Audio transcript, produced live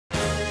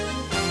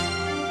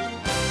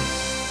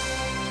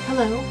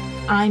Hello,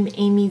 I'm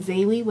Amy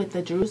Zawi with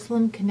the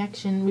Jerusalem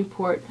Connection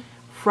Report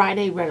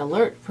Friday Red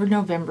Alert for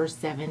November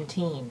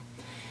 17.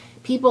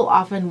 People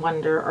often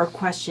wonder or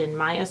question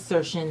my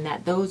assertion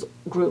that those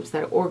groups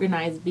that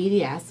organize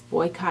BDS,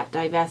 boycott,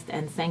 divest,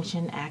 and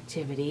sanction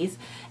activities,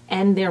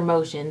 and their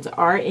motions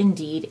are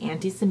indeed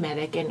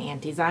anti-Semitic and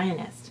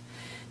anti-Zionist.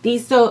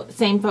 These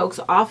same folks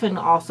often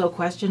also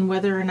question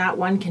whether or not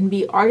one can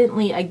be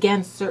ardently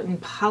against certain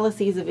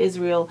policies of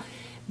Israel,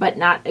 but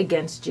not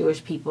against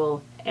Jewish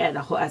people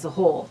as a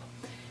whole.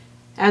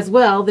 As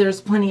well,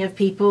 there's plenty of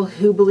people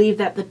who believe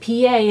that the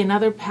PA and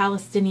other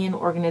Palestinian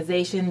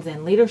organizations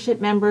and leadership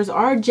members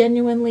are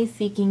genuinely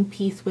seeking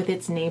peace with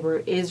its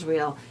neighbor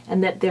Israel,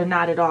 and that they're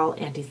not at all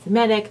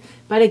anti-Semitic,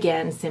 but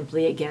again,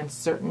 simply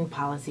against certain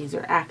policies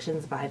or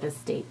actions by the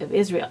State of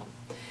Israel.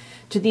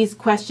 To these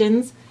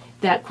questions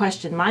that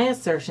question my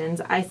assertions,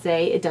 I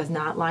say it does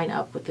not line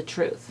up with the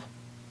truth.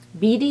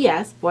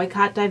 BDS,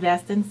 boycott,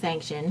 divest, and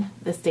sanction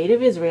the State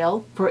of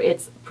Israel for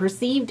its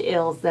perceived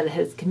ills that it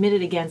has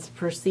committed against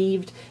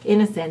perceived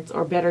innocents,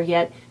 or better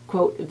yet,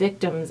 quote,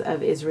 victims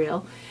of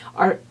Israel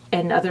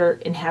and other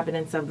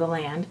inhabitants of the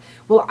land.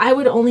 Well, I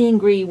would only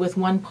agree with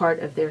one part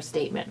of their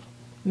statement.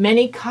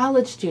 Many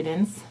college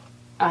students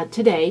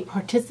today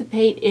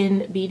participate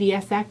in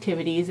BDS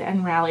activities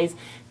and rallies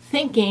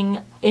thinking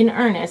in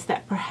earnest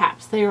that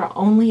perhaps they are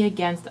only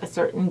against a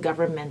certain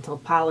governmental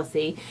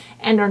policy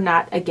and are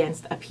not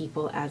against a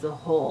people as a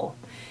whole.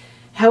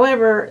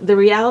 However, the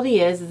reality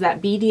is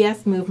that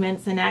BDS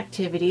movements and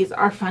activities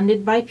are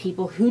funded by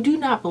people who do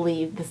not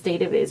believe the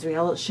State of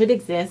Israel should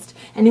exist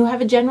and who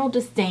have a general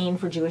disdain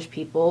for Jewish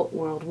people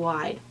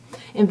worldwide.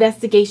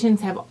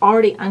 Investigations have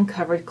already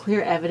uncovered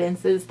clear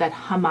evidences that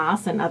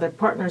Hamas and other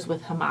partners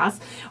with Hamas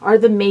are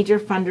the major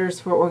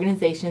funders for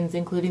organizations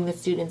including the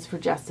Students for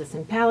Justice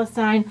in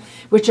Palestine,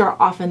 which are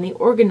often the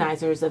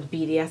organizers of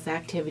BDS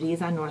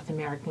activities on North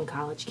American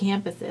college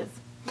campuses.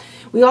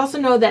 We also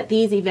know that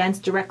these events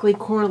directly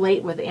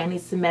correlate with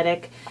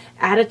anti-Semitic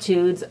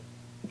attitudes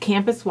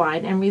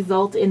campus-wide and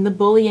result in the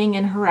bullying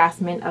and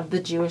harassment of the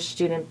Jewish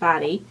student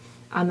body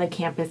on the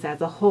campus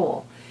as a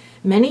whole.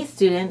 Many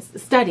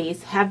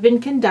studies have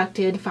been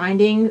conducted,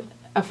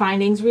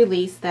 findings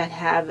released that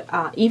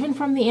have, even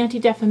from the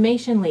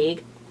Anti-Defamation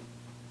League,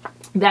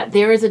 that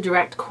there is a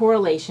direct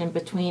correlation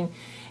between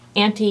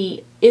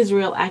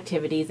anti-Israel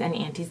activities and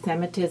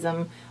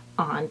anti-Semitism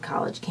on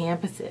college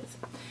campuses.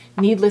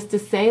 Needless to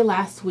say,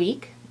 last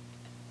week,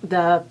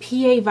 the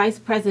PA Vice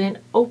President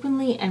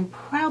openly and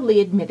proudly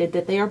admitted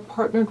that they are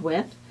partnered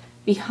with,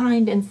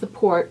 behind, and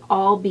support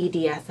all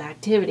BDS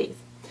activities.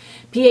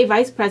 PA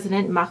Vice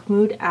President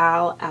Mahmoud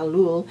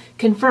Al-Alul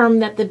confirmed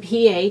that the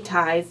PA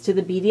ties to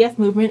the BDS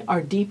movement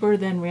are deeper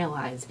than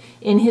realized.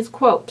 In his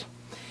quote,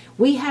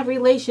 "We have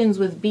relations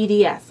with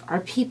BDS. Our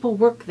people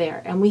work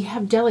there, and we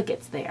have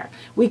delegates there.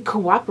 We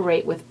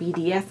cooperate with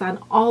BDS on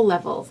all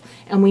levels,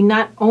 and we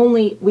not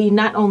only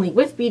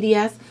with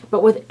BDS,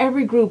 but with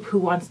every group who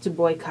wants to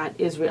boycott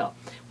Israel.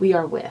 We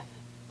are with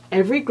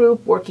every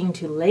group working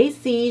to lay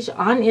siege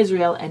on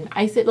Israel and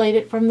isolate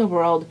it from the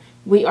world.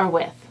 We are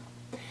with."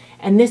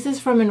 And this is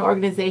from an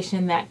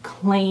organization that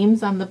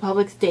claims on the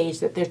public stage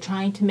that they're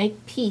trying to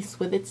make peace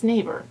with its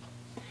neighbor.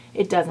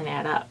 It doesn't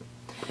add up.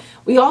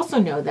 We also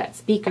know that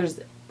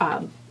speakers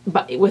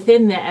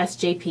within the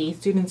SJP,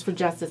 Students for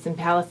Justice in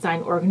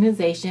Palestine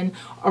organization,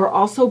 are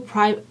also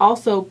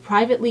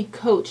privately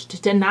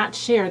coached to not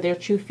share their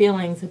true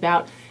feelings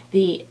about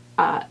the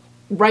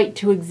right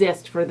to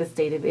exist for the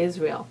State of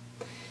Israel,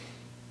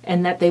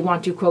 and that they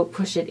want to, quote,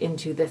 push it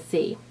into the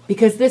sea.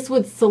 Because this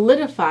would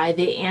solidify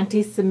the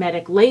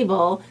anti-Semitic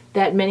label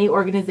that many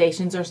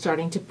organizations are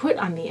starting to put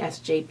on the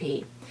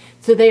SJP.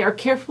 So they are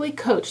carefully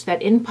coached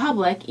that in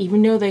public,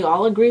 even though they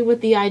all agree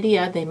with the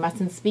idea, they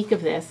mustn't speak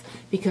of this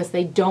because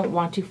they don't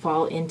want to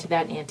fall into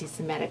that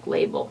anti-Semitic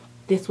label.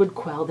 This would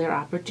quell their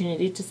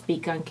opportunity to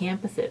speak on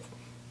campuses.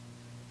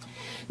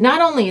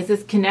 Not only is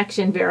this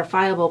connection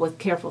verifiable with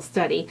careful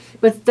study,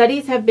 but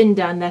studies have been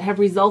done that have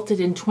resulted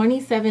in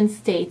 27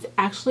 states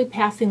actually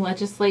passing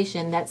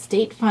legislation that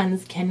state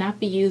funds cannot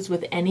be used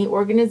with any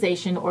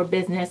organization or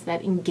business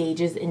that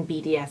engages in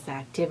BDS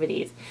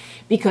activities,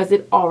 because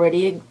it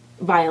already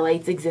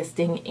violates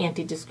existing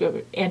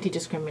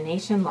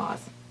anti-discrimination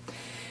laws.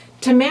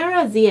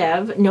 Tamara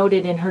Ziev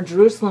noted in her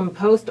Jerusalem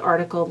Post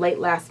article late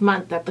last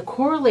month that the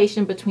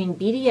correlation between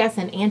BDS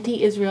and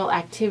anti-Israel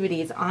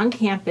activities on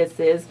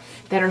campuses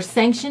that are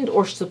sanctioned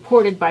or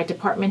supported by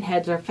department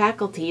heads or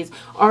faculties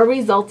are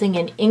resulting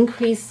in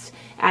increased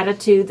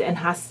attitudes and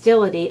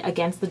hostility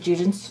against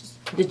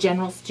the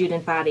general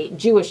student body,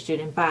 Jewish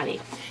student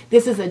body.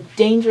 This is a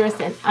dangerous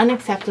and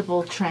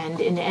unacceptable trend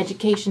in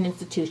education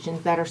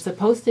institutions that are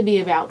supposed to be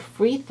about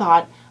free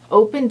thought,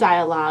 open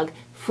dialogue,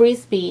 free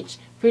speech,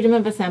 freedom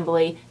of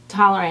assembly,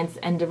 tolerance,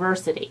 and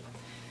diversity.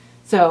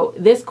 So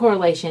this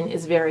correlation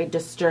is very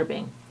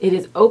disturbing. It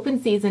is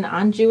open season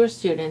on Jewish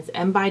students,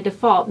 and by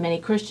default, many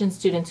Christian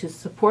students who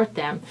support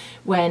them,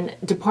 when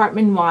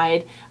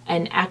department-wide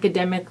and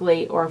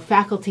academically or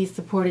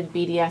faculty-supported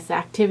BDS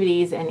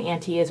activities and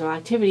anti-Israel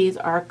activities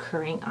are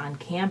occurring on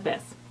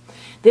campus.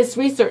 This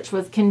research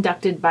was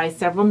conducted by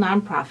several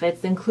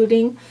nonprofits,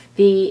 including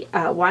the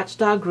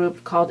watchdog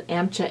group called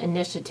AMCHA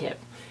Initiative.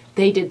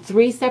 They did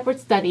 3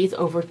 separate studies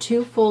over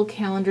 2 full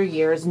calendar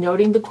years,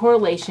 noting the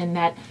correlation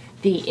that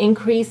the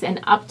increase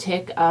and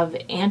uptick of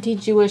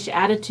anti-Jewish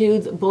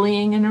attitudes,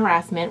 bullying, and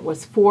harassment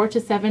was 4 to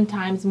 7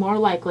 times more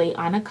likely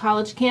on a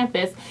college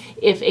campus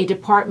if a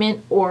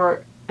department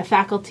or a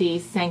faculty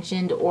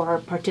sanctioned or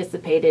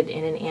participated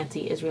in an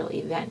anti-Israel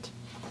event.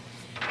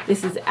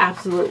 This is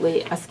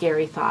absolutely a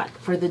scary thought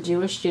for the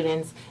Jewish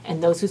students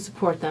and those who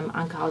support them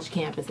on college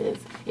campuses.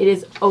 It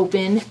is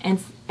open and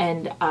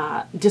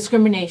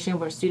discrimination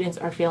where students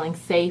are feeling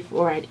safe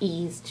or at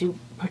ease to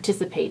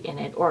participate in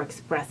it or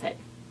express it.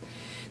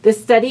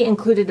 This study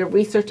included a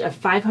research of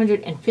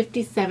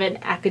 557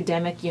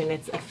 academic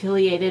units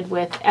affiliated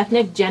with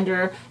ethnic,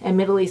 gender, and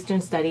Middle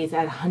Eastern studies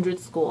at 100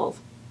 schools.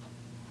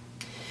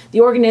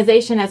 The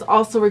organization has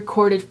also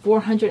recorded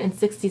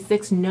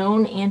 466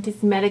 known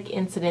anti-Semitic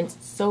incidents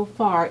so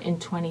far in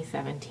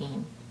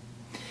 2017.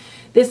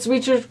 This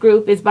research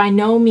group is by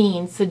no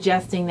means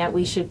suggesting that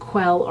we should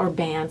quell or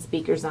ban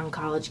speakers on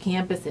college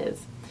campuses,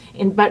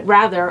 but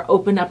rather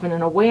open up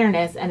an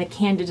awareness and a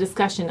candid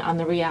discussion on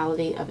the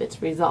reality of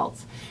its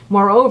results.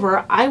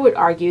 Moreover, I would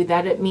argue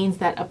that it means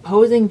that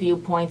opposing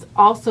viewpoints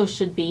also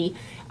should be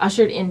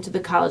ushered into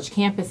the college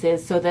campuses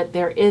so that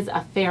there is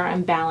a fair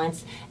and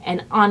balanced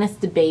and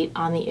honest debate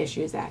on the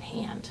issues at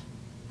hand.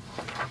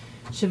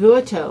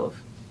 Shavua Tov.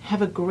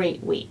 Have a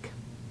great week.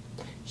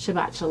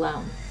 Shabbat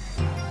Shalom.